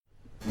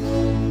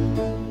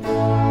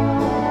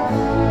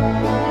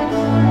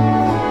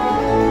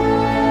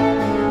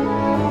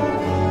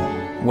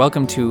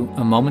Welcome to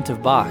A Moment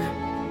of Bach,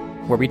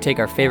 where we take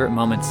our favorite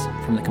moments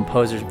from the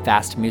composer's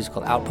vast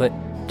musical output,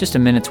 just a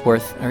minute's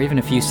worth or even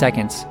a few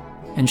seconds,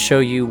 and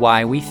show you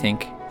why we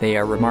think they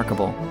are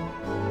remarkable.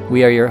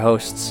 We are your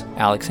hosts,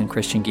 Alex and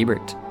Christian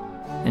Giebert,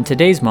 and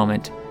today's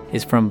moment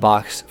is from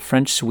Bach's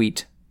French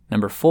Suite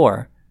No.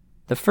 4,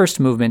 the first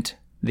movement,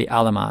 the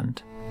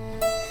Allemande.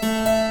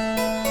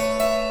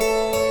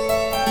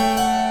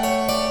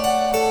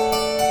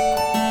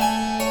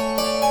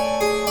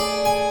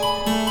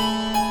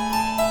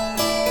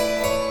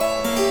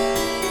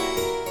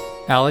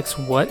 Alex,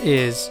 what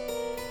is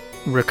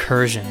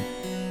recursion?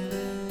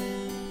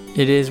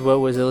 It is what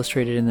was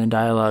illustrated in the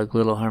dialogue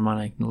Little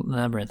Harmonic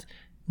Labyrinth.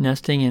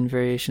 Nesting and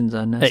variations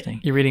on nesting.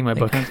 Hey, you're reading my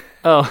book.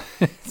 Oh,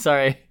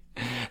 sorry.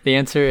 The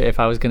answer, if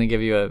I was going to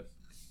give you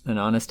an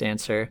honest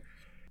answer,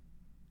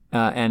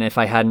 and if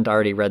I hadn't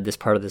already read this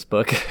part of this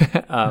book,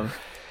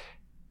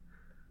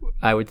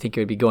 I would think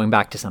it would be going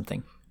back to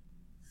something.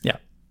 Yeah.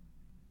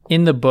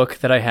 In the book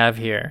that I have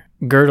here,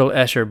 Gödel,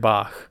 Escher,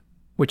 Bach,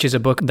 which is a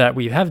book that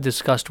we have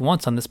discussed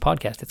once on this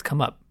podcast. It's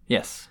come up.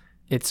 Yes.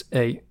 It's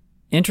a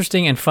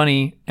interesting and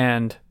funny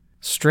and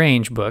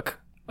strange book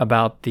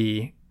about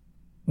the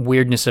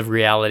weirdness of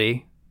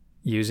reality,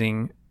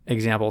 using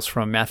examples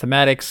from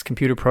mathematics,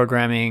 computer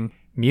programming,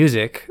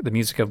 music, the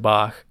music of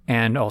Bach,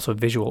 and also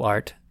visual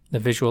art, the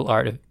visual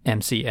art of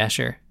M.C.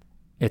 Escher.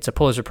 It's a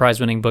Pulitzer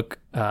Prize-winning book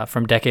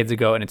from decades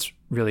ago, and it's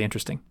really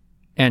interesting.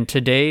 And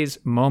today's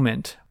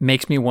moment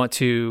makes me want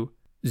to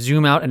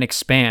zoom out and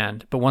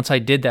expand, but once I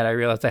did that, I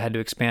realized I had to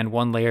expand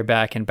one layer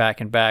back and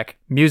back and back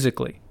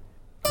musically.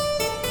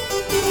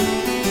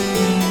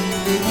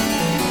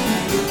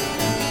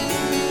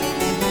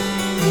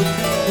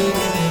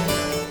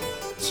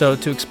 So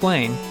to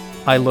explain,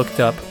 I looked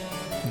up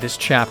this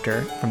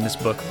chapter from this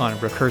book on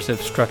recursive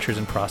structures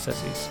and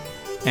processes.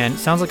 And it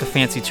sounds like a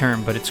fancy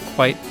term, but it's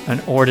quite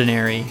an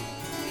ordinary,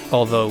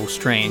 although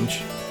strange,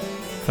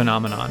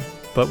 phenomenon.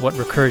 But what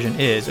recursion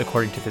is,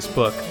 according to this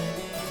book,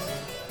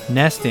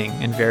 nesting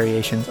and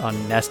variations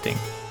on nesting.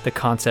 The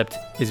concept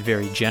is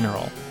very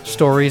general.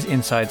 Stories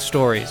inside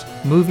stories,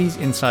 movies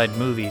inside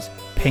movies,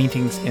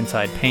 paintings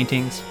inside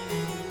paintings,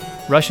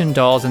 Russian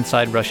dolls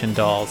inside Russian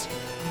dolls,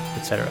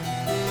 etc.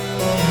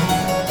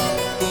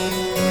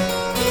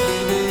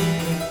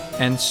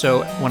 And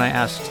so when I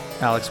asked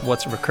Alex,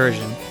 what's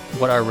recursion?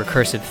 What are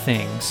recursive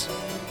things?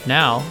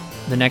 Now,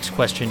 the next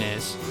question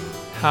is,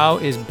 how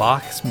is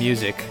Bach's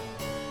music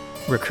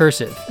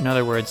recursive? In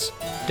other words,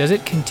 does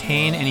it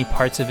contain any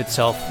parts of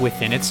itself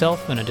within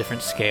itself on a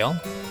different scale?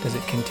 Does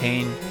it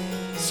contain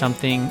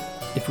something,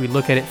 if we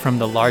look at it from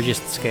the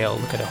largest scale,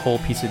 look at a whole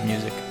piece of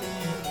music,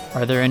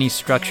 are there any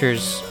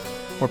structures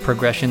or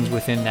progressions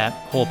within that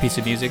whole piece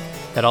of music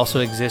that also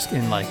exist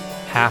in like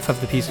half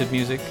of the piece of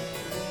music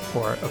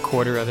or a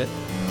quarter of it?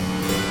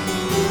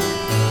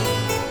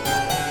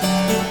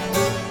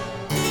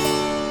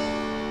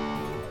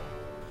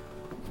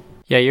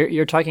 Yeah,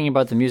 you're talking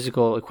about the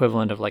musical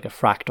equivalent of like a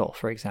fractal,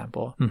 for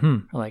example.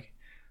 Mm-hmm. Like,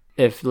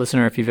 if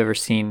you've ever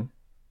seen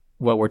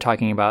what we're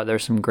talking about,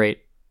 there's some great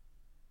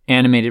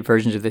animated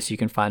versions of this you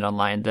can find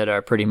online that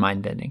are pretty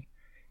mind-bending.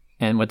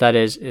 And what that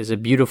is a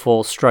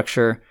beautiful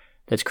structure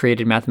that's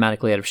created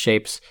mathematically out of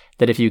shapes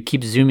that if you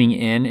keep zooming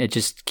in, it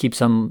just keeps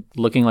on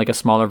looking like a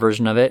smaller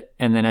version of it.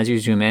 And then as you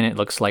zoom in, it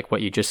looks like what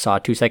you just saw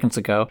 2 seconds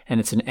ago. And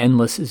it's an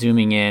endless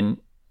zooming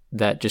in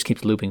that just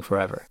keeps looping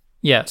forever.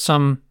 Yeah,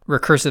 some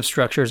recursive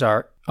structures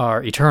are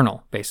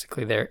eternal,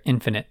 basically. They're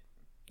infinite.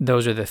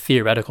 Those are the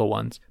theoretical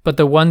ones. But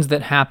the ones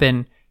that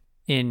happen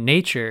in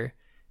nature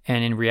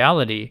and in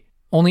reality,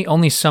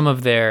 only some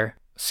of their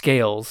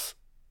scales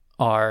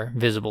are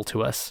visible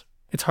to us.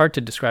 It's hard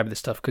to describe this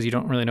stuff because you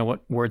don't really know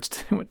what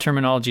what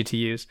terminology to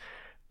use.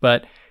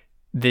 But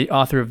the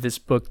author of this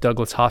book,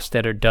 Douglas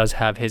Hofstadter, does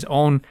have his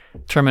own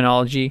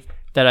terminology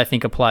that I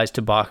think applies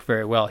to Bach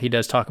very well. He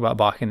does talk about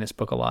Bach in this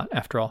book a lot,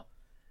 after all.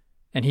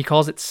 And he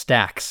calls it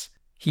stacks.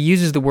 He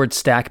uses the word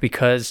stack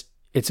because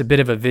it's a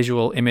bit of a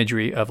visual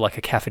imagery of like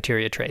a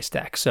cafeteria tray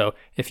stack. So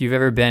if you've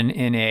ever been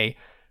in a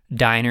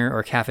diner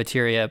or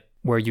cafeteria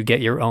where you get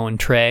your own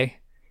tray,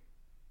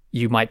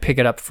 you might pick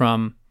it up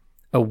from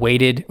a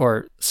weighted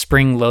or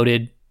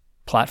spring-loaded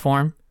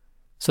platform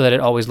so that it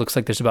always looks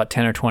like there's about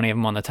 10 or 20 of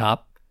them on the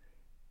top.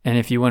 And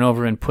if you went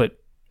over and put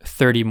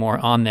 30 more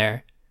on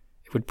there,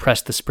 it would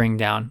press the spring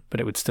down,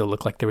 but it would still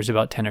look like there was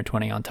about 10 or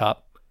 20 on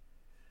top.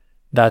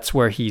 That's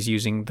where he's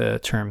using the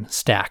term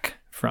stack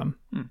from.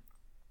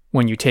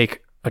 When you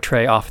take a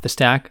tray off the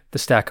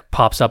stack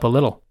pops up a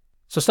little.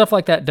 So stuff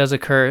like that does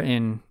occur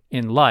in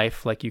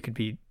life. Like you could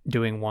be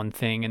doing one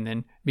thing and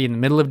then be in the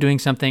middle of doing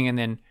something and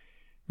then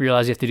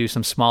realize you have to do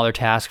some smaller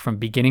task from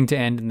beginning to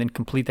end and then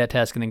complete that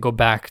task and then go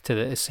back to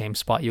the same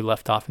spot you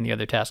left off in the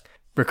other task.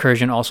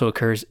 Recursion also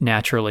occurs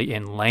naturally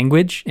in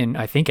language, in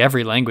I think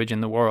every language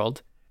in the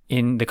world,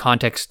 in the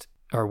context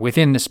or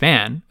within the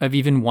span of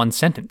even one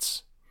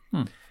sentence.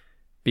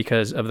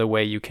 Because of the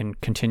way you can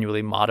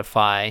continually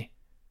modify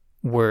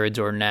words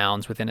or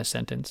nouns within a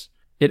sentence.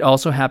 It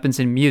also happens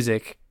in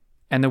music,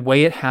 and the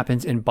way it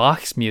happens in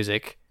Bach's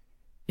music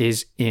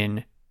is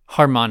in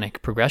harmonic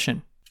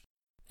progression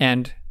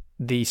and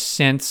the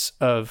sense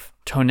of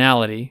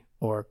tonality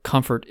or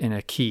comfort in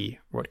a key,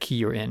 or what key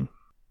you're in.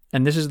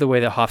 And this is the way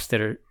that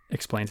Hofstadter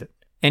explains it.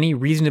 Any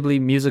reasonably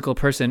musical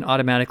person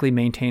automatically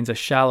maintains a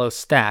shallow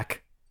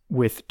stack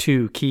with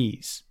 2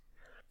 keys.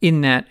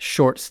 In that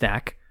short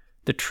stack,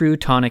 the true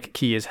tonic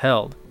key is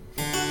held.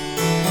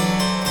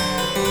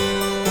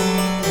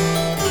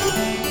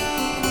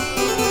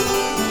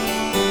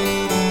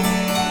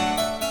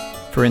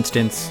 For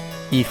instance,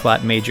 E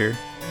flat major,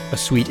 a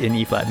suite in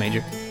E flat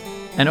major,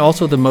 and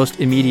also the most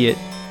immediate,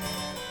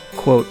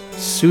 quote,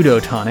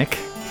 pseudotonic,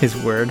 his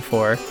word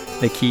for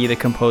the key the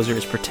composer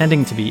is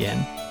pretending to be in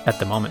at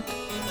the moment.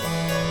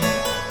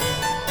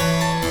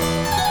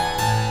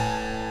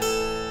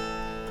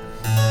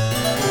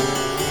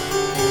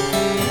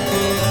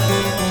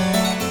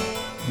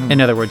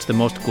 In other words, the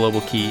most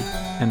global key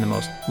and the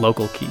most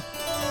local key.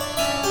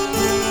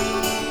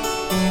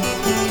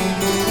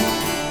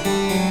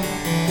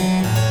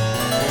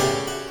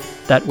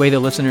 That way the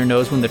listener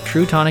knows when the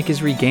true tonic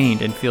is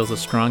regained and feels a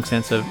strong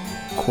sense of,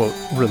 quote,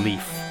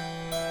 relief.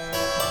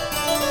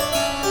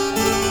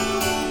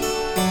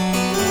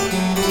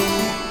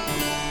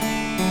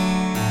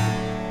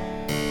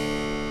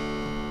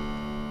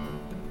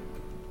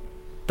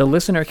 The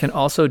listener can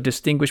also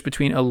distinguish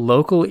between a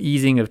local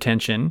easing of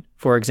tension,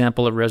 for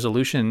example, a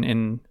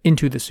resolution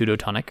into the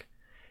pseudotonic,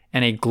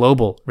 and a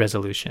global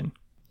resolution.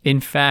 In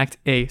fact,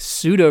 a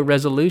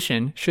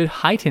pseudo-resolution should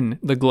heighten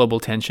the global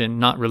tension,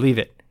 not relieve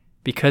it,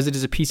 because it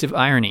is a piece of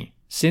irony.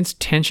 Since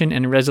tension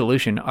and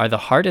resolution are the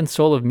heart and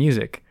soul of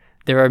music,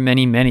 there are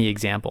many, many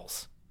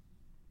examples.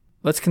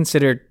 Let's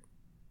consider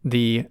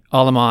the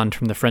Allemande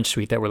from the French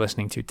suite that we're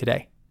listening to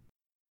today.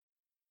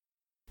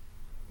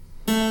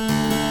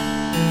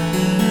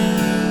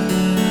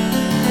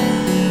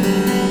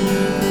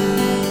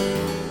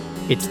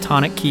 Its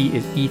tonic key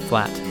is E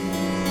flat.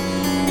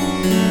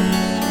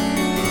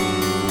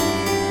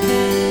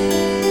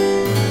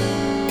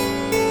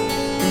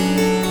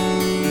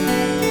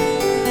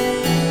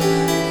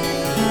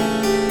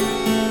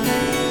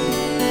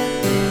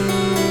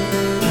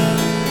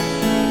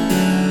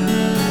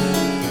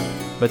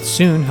 But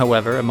soon,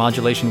 however, a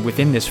modulation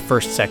within this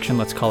first section,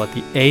 let's call it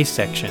the A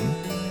section,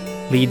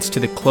 leads to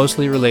the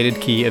closely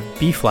related key of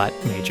B flat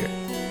major.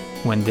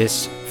 When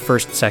this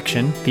first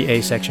section, the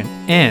A section,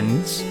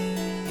 ends,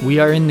 we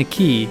are in the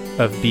key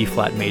of B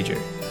flat major.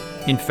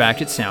 In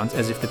fact, it sounds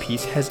as if the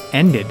piece has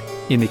ended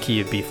in the key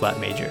of B flat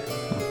major.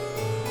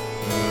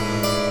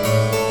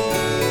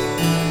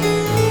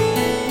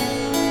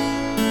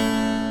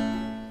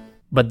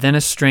 But then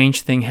a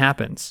strange thing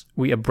happens.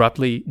 We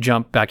abruptly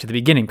jump back to the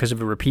beginning because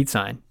of a repeat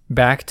sign,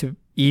 back to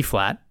E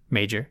flat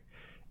major,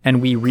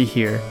 and we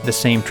rehear the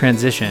same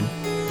transition.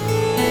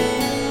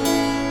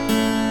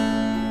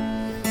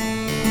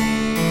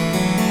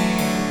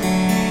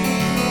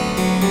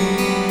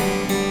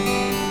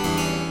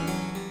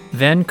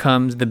 Then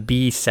comes the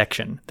B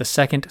section, the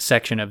second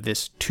section of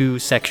this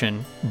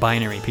 2-section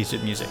binary piece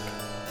of music.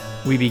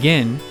 We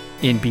begin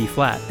in B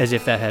flat, as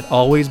if that had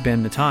always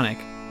been the tonic.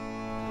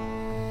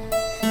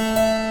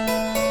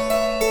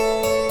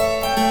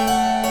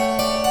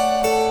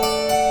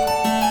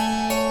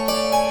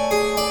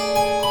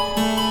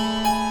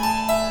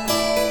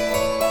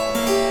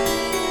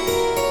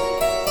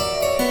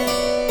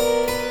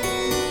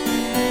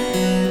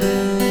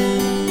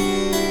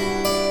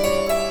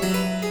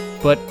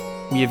 But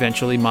we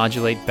eventually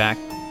modulate back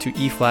to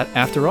E flat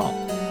after all,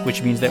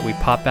 which means that we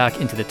pop back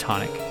into the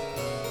tonic,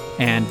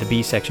 and the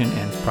B section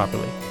ends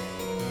properly.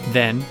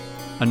 Then,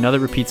 another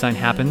repeat sign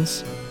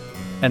happens,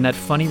 and that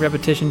funny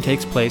repetition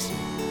takes place,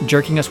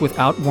 jerking us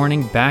without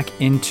warning back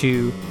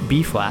into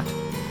B flat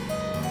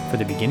for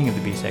the beginning of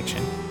the B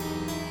section,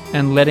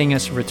 and letting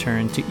us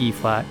return to E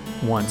flat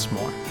once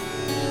more.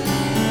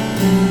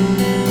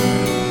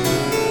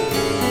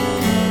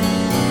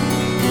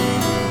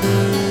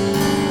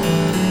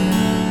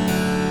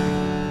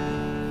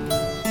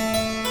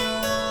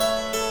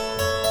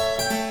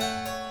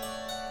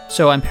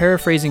 So I'm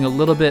paraphrasing a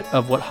little bit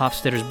of what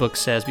Hofstadter's book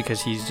says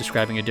because he's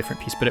describing a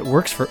different piece, but it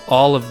works for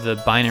all of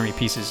the binary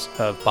pieces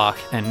of Bach,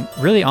 and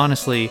really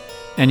honestly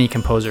any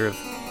composer of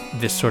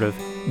this sort of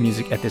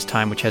music at this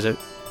time, which has a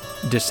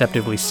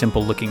deceptively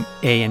simple looking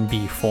A and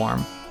B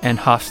form. And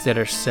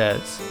Hofstadter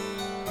says,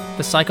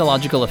 the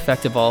psychological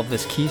effect of all of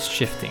this key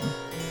shifting,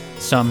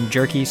 some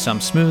jerky,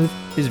 some smooth,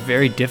 is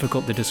very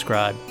difficult to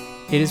describe.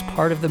 It is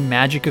part of the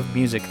magic of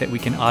music that we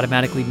can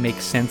automatically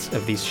make sense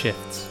of these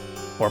shifts.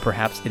 Or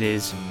perhaps it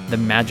is the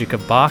magic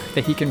of Bach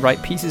that he can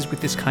write pieces with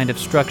this kind of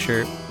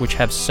structure which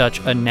have such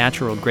a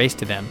natural grace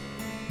to them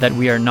that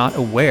we are not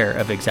aware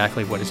of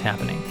exactly what is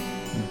happening.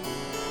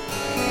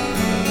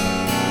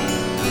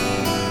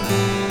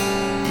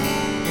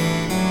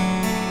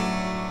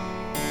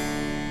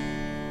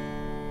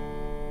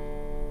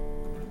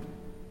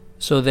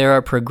 So there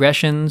are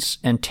progressions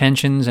and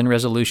tensions and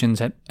resolutions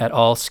at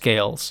all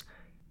scales,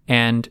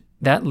 and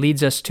that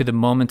leads us to the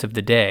moment of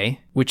the day,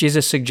 which is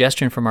a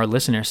suggestion from our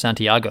listener,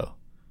 Santiago.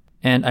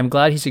 And I'm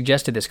glad he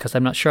suggested this because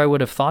I'm not sure I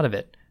would have thought of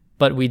it.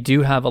 but we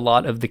do have a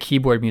lot of the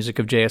keyboard music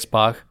of J.S.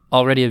 Bach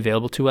already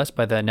available to us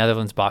by the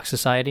Netherlands Bach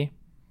Society.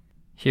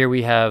 Here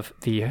we have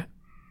the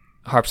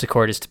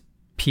harpsichordist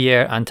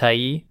Pierre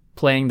Antailly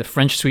playing the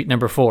French Suite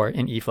No. 4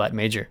 in E-flat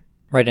major.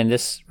 Right, and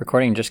this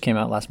recording just came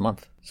out last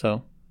month,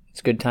 so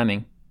it's good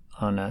timing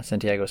on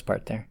Santiago's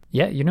part there.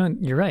 Yeah,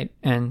 you're right.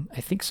 And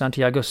I think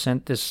Santiago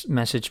sent this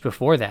message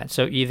before that,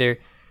 so either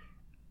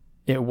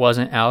it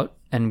wasn't out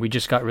and we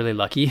just got really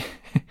lucky.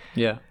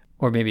 Yeah.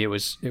 Or maybe it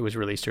was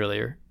released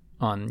earlier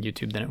on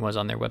YouTube than it was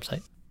on their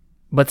website.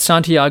 But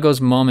Santiago's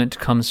moment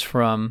comes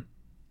from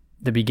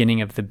the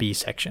beginning of the B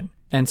section.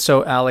 And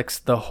so, Alex,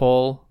 the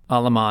whole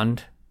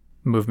Allemande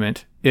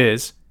movement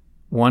is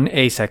one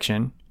A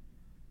section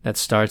that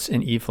starts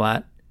in E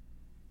flat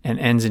and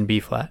ends in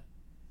B flat,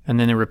 and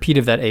then a repeat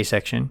of that A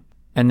section,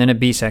 and then a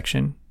B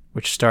section,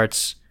 which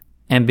starts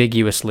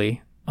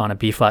ambiguously on a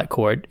B flat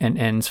chord and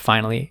ends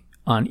finally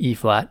on E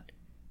flat,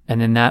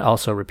 and then that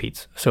also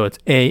repeats. So it's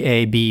A,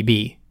 A, B,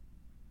 B,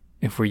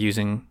 if we're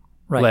using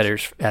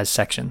letters as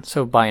sections.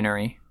 So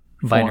binary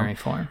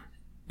form.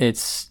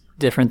 It's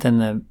different than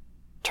the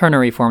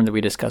ternary form that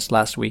we discussed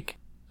last week,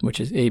 which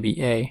is A, B,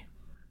 A.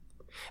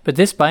 But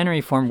this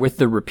binary form with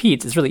the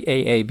repeats is really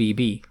A, A, B,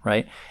 B,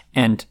 right?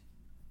 And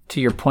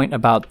to your point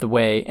about the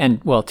way,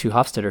 and well, to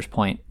Hofstadter's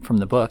point from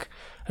the book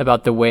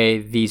about the way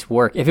these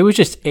work, if it was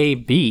just A,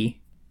 B,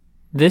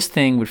 this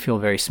thing would feel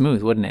very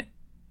smooth, wouldn't it?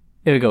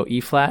 It would go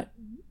E flat,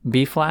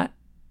 B flat,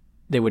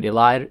 they would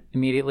elide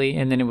immediately,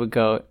 and then it would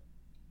go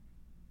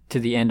to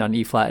the end on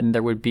E flat, and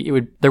there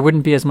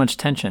wouldn't be as much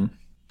tension.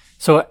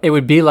 So it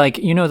would be like,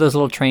 those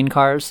little train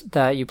cars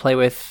that you play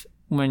with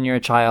when you're a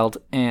child,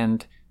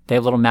 and they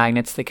have little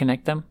magnets that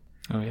connect them.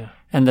 Oh, yeah.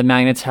 And the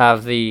magnets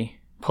have the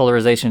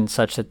polarization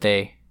such that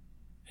they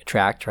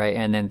attract, right?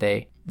 And then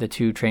the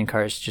two train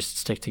cars just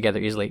stick together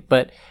easily.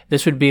 But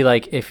this would be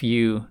like if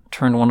you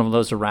turn one of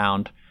those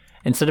around,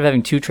 instead of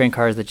having two train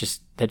cars that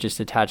just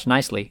attach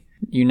nicely,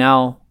 you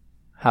now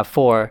have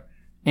four,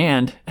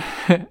 and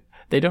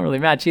they don't really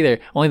match either.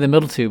 Only the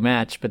middle two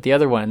match, but the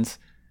other ones,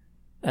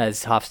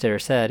 as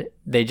Hofstadter said,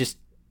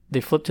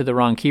 they flip to the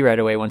wrong key right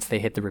away once they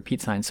hit the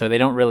repeat sign, so they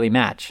don't really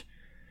match.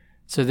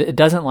 So it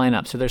doesn't line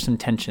up, so there's some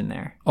tension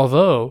there.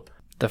 Although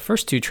the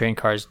first two train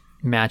cars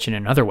match in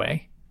another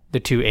way,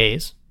 the two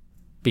A's,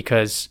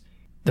 because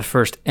the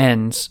first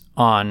ends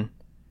on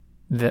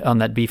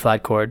that B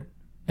flat chord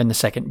and the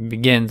second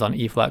begins on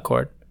E flat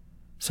chord.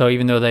 So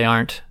even though they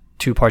aren't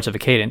two parts of a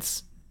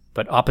cadence,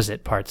 but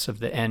opposite parts of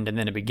the end and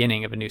then a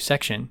beginning of a new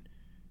section,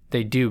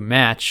 they do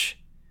match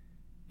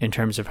in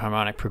terms of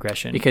harmonic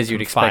progression. Because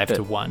you'd expect 5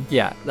 to 1.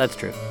 Yeah, that's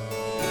true.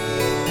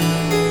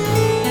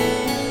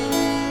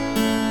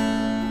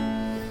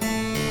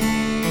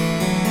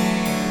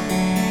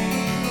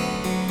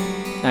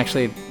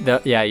 Actually,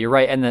 you're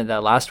right. And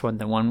the last one,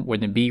 the one where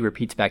the B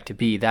repeats back to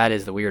B, that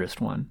is the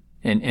weirdest one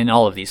in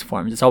all of these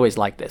forms. It's always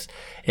like this.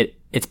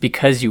 It's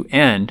because you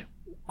end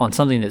on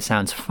something that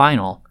sounds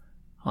final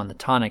on the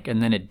tonic,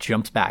 and then it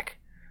jumps back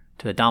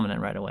to the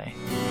dominant right away.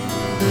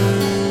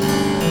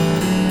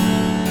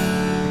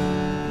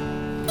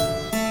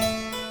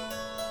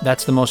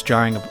 That's the most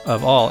jarring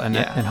of all, and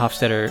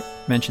Hofstadter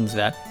mentions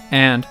that.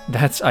 And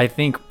that's, I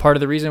think, part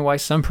of the reason why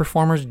some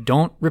performers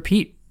don't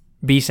repeat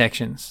B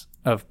sections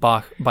of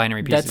Bach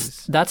binary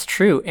pieces. That's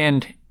true.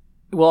 And,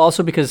 well,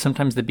 also because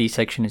sometimes the B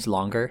section is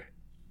longer.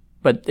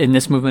 But in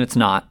this movement, it's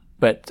not.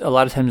 But a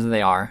lot of times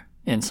they are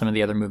in some of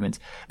the other movements.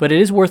 But it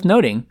is worth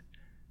noting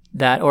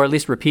that, or at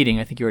least repeating,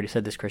 I think you already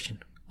said this,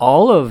 Christian,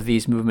 all of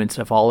these movements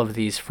of all of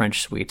these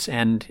French suites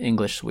and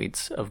English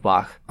suites of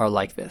Bach are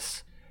like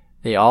this.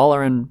 They all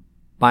are in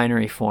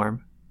binary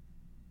form,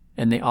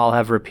 and they all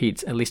have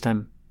repeats. At least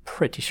I'm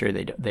pretty sure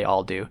they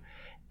all do.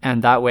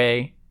 And that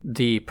way,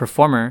 the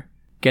performer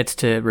gets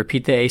to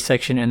repeat the A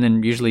section and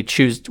then usually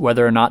choose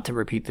whether or not to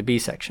repeat the B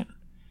section.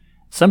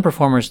 Some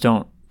performers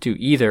don't do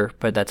either,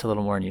 but that's a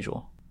little more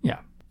unusual. Yeah.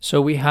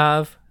 So we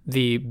have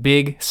the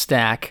big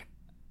stack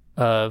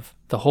of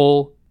the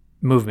whole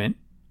movement.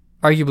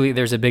 Arguably,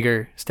 there's a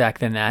bigger stack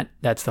than that.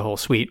 That's the whole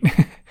suite.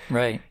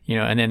 Right.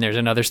 And then there's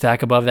another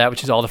stack above that,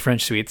 which is all the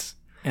French suites.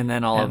 And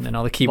then all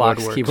the keyboard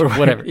Bach's works, keyboard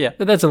whatever. Yeah.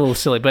 But that's a little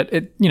silly, but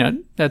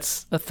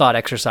that's a thought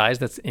exercise.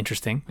 That's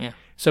interesting. Yeah.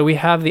 So we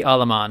have the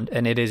Allemande,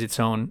 and it is its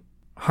own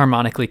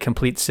harmonically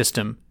complete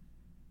system,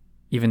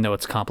 even though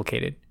it's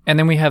complicated. And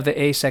then we have the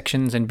A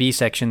sections and B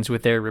sections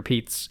with their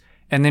repeats.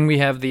 And then we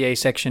have the A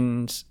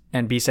sections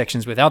and B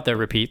sections without their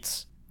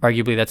repeats.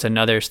 Arguably, that's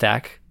another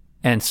stack.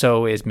 And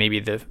so is maybe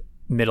the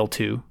middle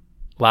two,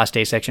 last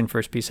A section,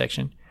 first B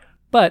section.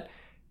 But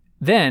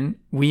then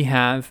we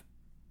have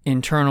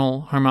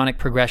internal harmonic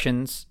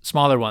progressions,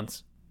 smaller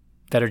ones,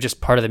 that are just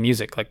part of the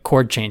music, like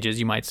chord changes,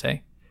 you might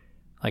say.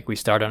 Like we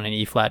start on an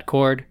E flat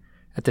chord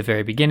at the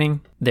very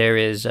beginning. There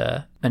is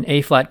an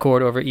A flat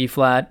chord over E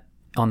flat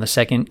on the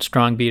second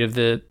strong beat of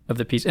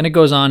the piece, and it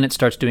goes on. It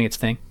starts doing its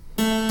thing.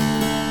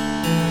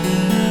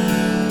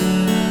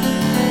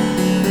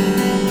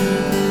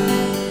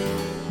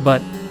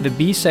 But the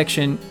B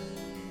section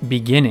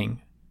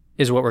beginning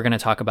is what we're going to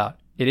talk about.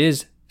 It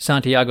is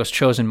Santiago's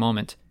chosen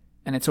moment,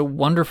 And it's a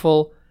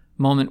wonderful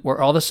moment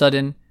where all of a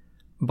sudden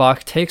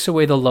Bach takes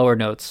away the lower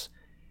notes,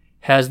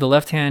 has the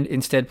left hand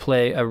instead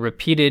play a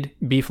repeated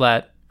B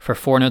flat for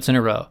 4 notes in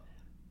a row,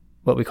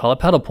 what we call a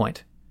pedal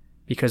point,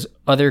 because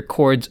other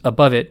chords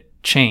above it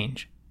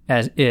change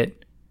as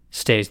it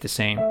stays the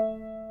same.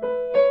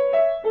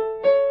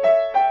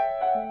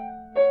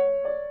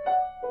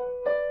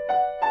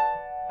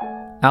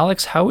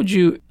 Alex, how would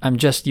you, I'm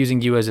just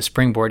using you as a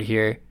springboard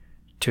here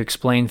to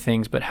explain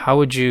things, but how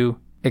would you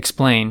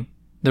explain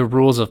the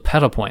rules of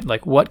pedal point?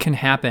 Like, what can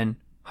happen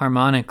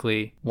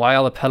harmonically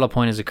while a pedal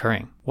point is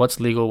occurring? What's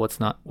legal, what's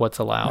not, what's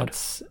allowed?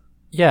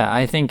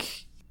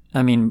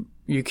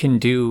 You can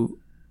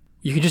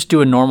just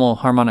do a normal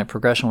harmonic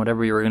progression,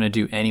 whatever you were going to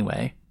do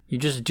anyway. You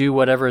just do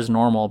whatever is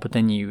normal, but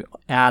then you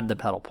add the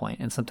pedal point,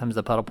 and sometimes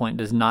the pedal point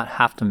does not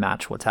have to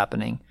match what's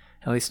happening,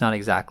 at least not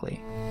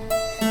exactly.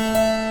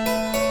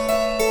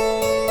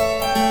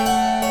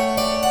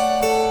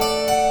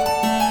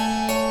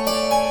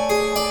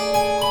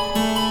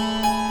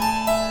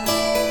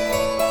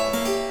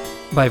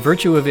 By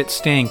virtue of it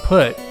staying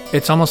put,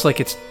 it's almost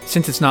like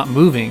since it's not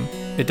moving,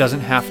 it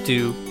doesn't have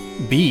to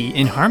be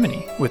in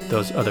harmony with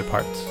those other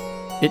parts.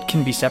 It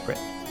can be separate.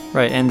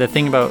 Right, and the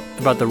thing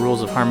about the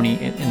rules of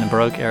harmony in the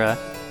Baroque era,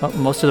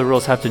 most of the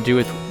rules have to do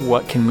with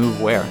what can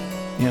move where.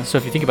 Yeah. So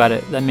if you think about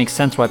it, that makes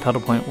sense why pedal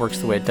point works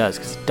the way it does,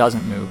 because it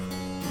doesn't move.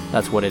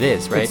 That's what it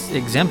is, right? It's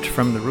exempt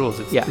from the rules.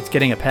 It's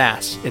getting a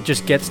pass. It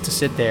just gets to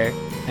sit there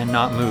and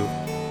not move.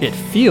 It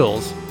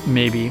feels,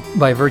 maybe,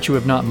 by virtue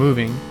of not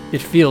moving,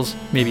 it feels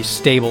maybe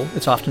stable.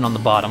 It's often on the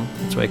bottom.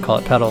 That's why I call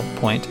it pedal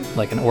point,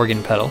 like an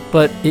organ pedal.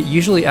 But it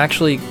usually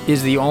actually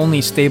is the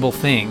only stable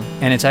thing,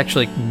 and it's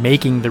actually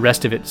making the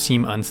rest of it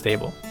seem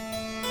unstable.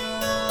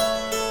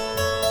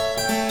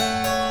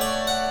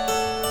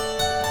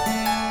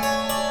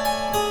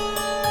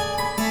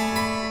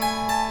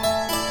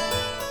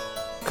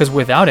 Because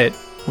without it,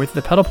 with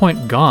the pedal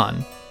point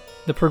gone,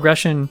 the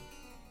progression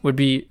would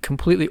be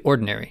completely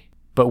ordinary.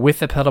 But with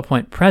the pedal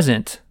point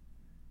present,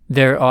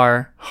 there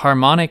are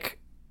harmonic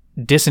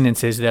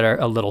dissonances that are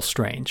a little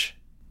strange.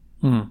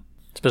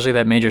 Especially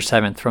that major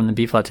seventh from the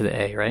B flat to the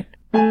A, right?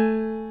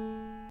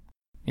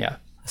 Yeah.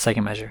 The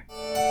second measure.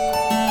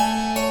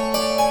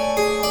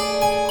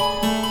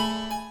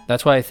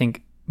 That's why I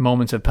think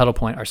moments of pedal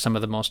point are some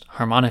of the most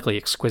harmonically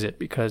exquisite,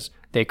 because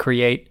they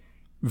create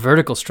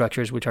vertical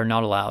structures which are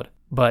not allowed,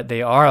 but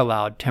they are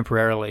allowed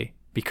temporarily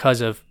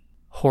because of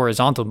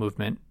horizontal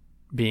movement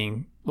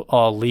being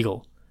all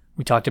legal.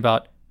 We talked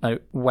about a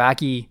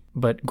wacky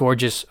but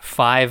gorgeous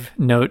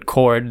 5-note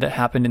chord that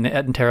happened in the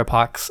Et in Terra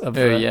Pax of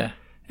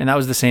and that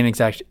was the same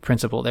exact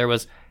principle. There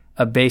was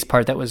a bass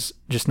part that was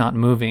just not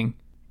moving,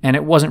 and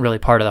it wasn't really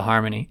part of the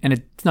harmony. And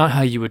it's not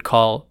how you wouldn't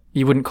call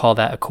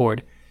that a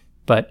chord,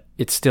 but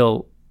it's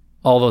still,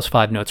 all those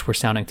 5 notes were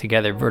sounding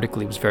together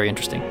vertically. It was very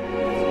interesting.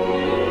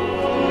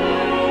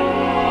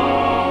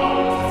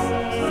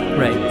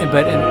 Right,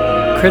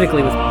 but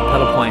critically with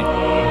pedal point,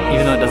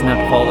 even though it doesn't have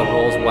to follow the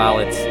rules while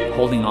it's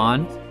holding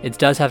on, it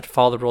does have to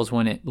follow the rules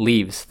when it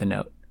leaves the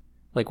note.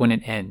 Like when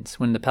it ends.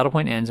 When the pedal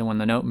point ends and when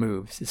the note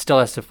moves, it still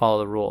has to follow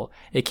the rule.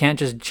 It can't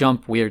just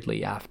jump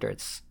weirdly after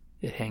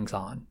it hangs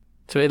on.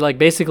 So it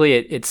basically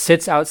it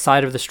sits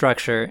outside of the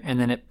structure and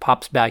then it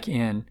pops back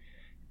in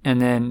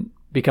and then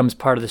becomes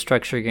part of the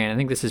structure again. I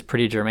think this is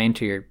pretty germane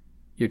to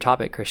your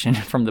topic, Christian,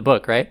 from the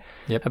book, right?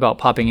 Yep. About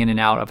popping in and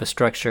out of a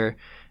structure,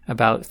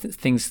 about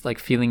things like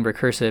feeling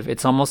recursive.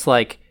 It's almost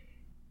like,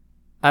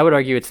 I would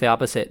argue it's the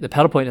opposite. The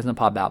pedal point doesn't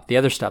pop out. The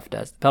other stuff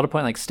does. The pedal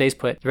point stays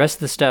put. The rest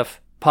of the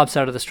stuff pops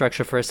out of the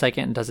structure for a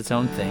second and does its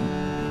own thing.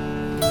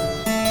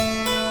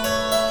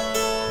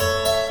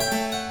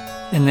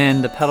 And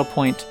then the pedal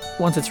point,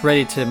 once it's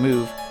ready to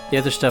move, the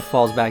other stuff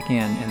falls back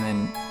in, and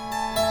then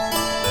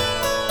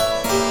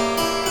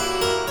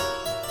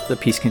the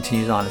piece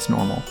continues on as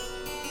normal.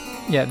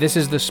 Yeah, this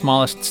is the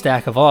smallest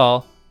stack of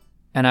all,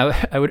 and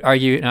I would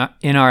argue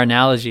in our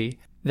analogy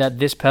that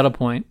this pedal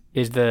point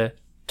is the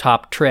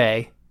top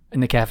tray in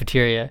the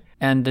cafeteria,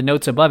 and the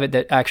notes above it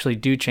that actually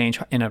do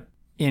change in a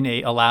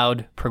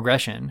allowed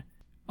progression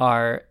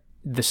are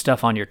the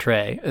stuff on your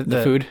tray,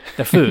 the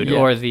food, yeah.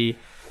 Or the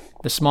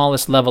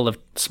smallest level of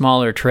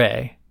smaller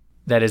tray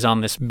that is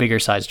on this bigger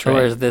size tray.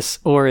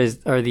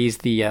 Are these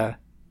the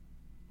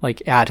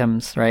like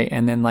atoms, right?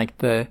 And then like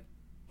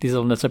these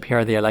little notes up here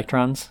are the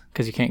electrons,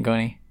 because you can't go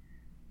any.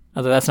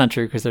 Although that's not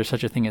true, because there's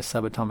such a thing as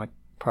subatomic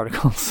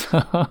particles.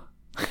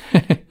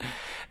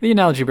 The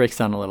analogy breaks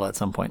down a little at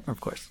some point, of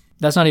course.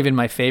 That's not even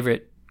my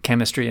favorite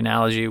chemistry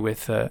analogy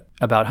with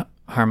about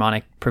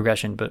harmonic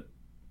progression, but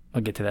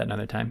I'll get to that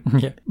another time.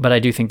 Yeah. But I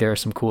do think there are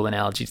some cool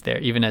analogies there,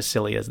 even as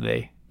silly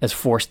as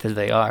forced as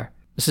they are.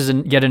 This is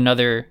yet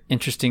another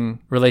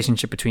interesting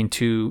relationship between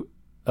two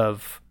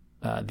of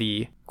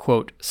the,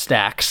 quote,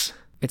 stacks.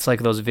 It's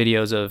like those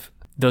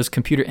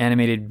computer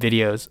animated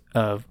videos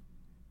of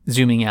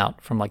zooming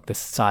out from like the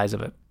size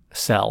of a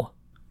cell,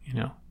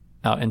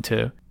 out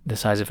into the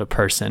size of a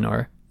person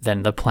or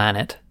then the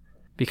planet.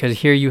 Because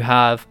here you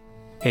have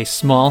a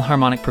small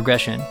harmonic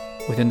progression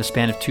within the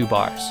span of 2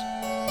 bars.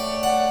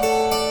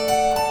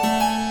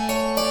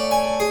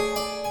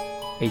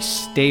 a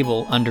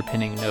stable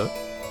underpinning note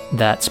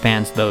that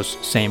spans those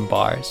same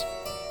bars.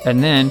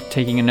 And then,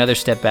 taking another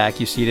step back,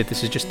 you see that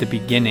this is just the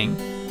beginning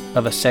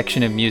of a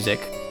section of music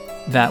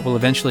that will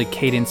eventually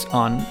cadence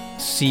on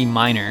C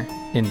minor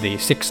in the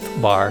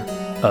 6th bar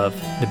of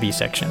the B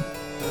section.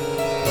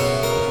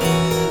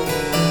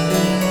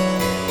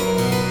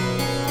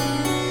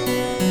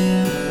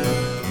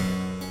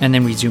 And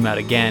then we zoom out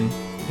again,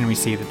 and we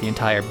see that the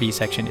entire B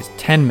section is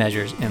 10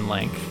 measures in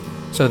length.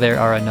 So there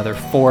are another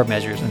 4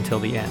 measures until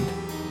the end.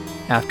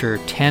 After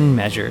 10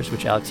 measures,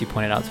 which Alex, you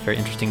pointed out is a very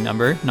interesting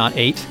number, not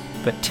 8,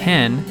 but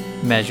 10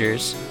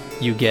 measures,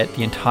 you get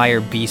the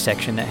entire B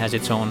section that has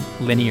its own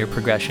linear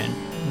progression.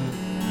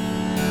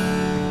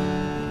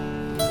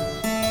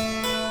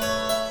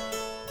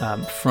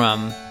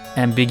 From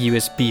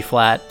ambiguous B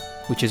flat,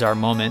 which is our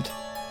moment,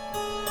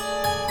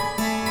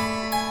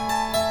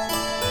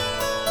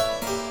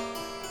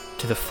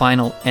 to the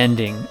final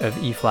ending of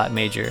E flat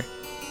major,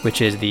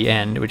 which is the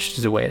end, which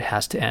is the way it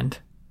has to end.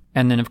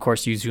 And then, of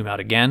course, you zoom out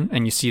again,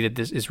 and you see that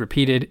this is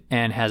repeated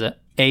and has a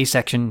A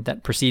section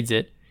that precedes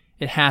it.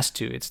 It has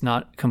to. It's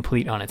not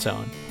complete on its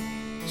own.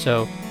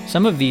 So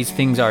some of these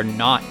things are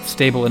not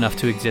stable enough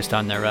to exist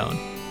on their own.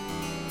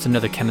 It's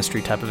another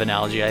chemistry type of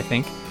analogy, I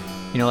think.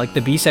 You know, like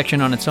the B section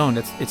on its own,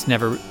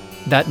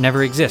 that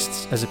never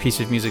exists as a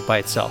piece of music by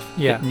itself.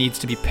 Yeah. It needs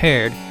to be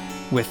paired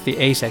with the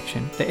A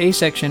section. The A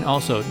section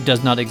also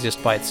does not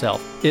exist by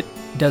itself. It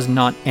does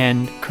not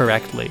end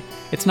correctly.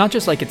 It's not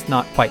just like it's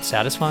not quite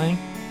satisfying.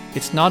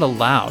 It's not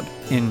allowed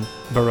in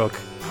Baroque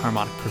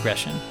harmonic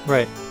progression.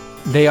 Right.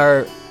 They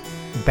are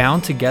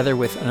bound together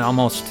with an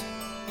almost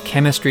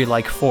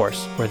chemistry-like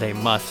force where they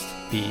must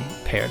be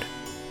paired.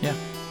 Yeah.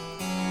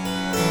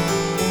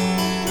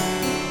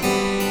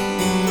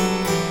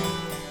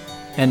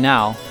 And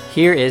now,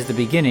 here is the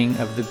beginning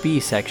of the B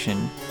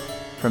section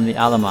from the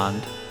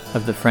Allemande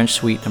of the French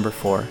Suite No.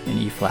 4 in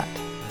E flat.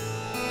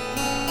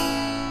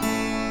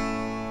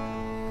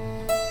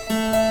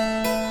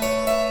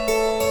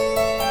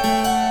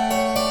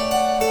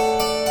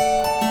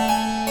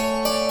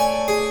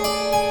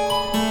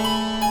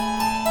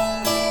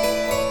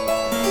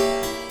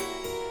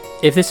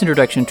 If this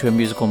introduction to a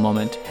musical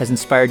moment has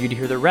inspired you to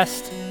hear the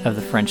rest of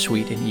the French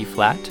Suite in E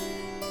flat,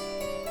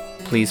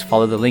 please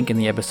follow the link in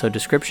the episode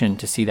description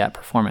to see that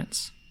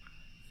performance.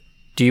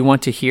 Do you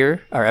want to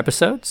hear our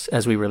episodes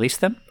as we release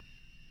them?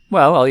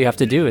 Well, all you have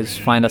to do is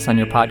find us on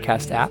your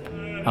podcast app,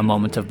 A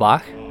Moment of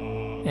Bach,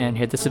 and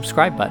hit the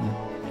subscribe button.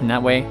 And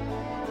that way,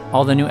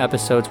 all the new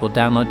episodes will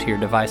download to your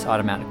device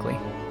automatically.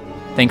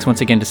 Thanks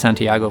once again to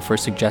Santiago for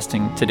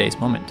suggesting today's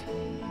moment.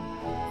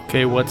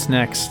 Okay, what's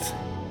next?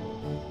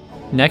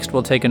 Next,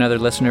 we'll take another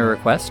listener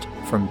request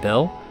from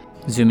Bill,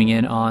 zooming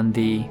in on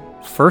the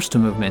first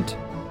movement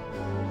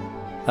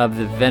of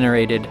the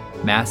venerated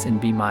Mass in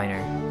B minor.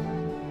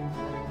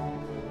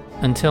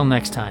 Until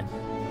next time,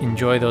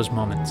 enjoy those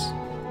moments.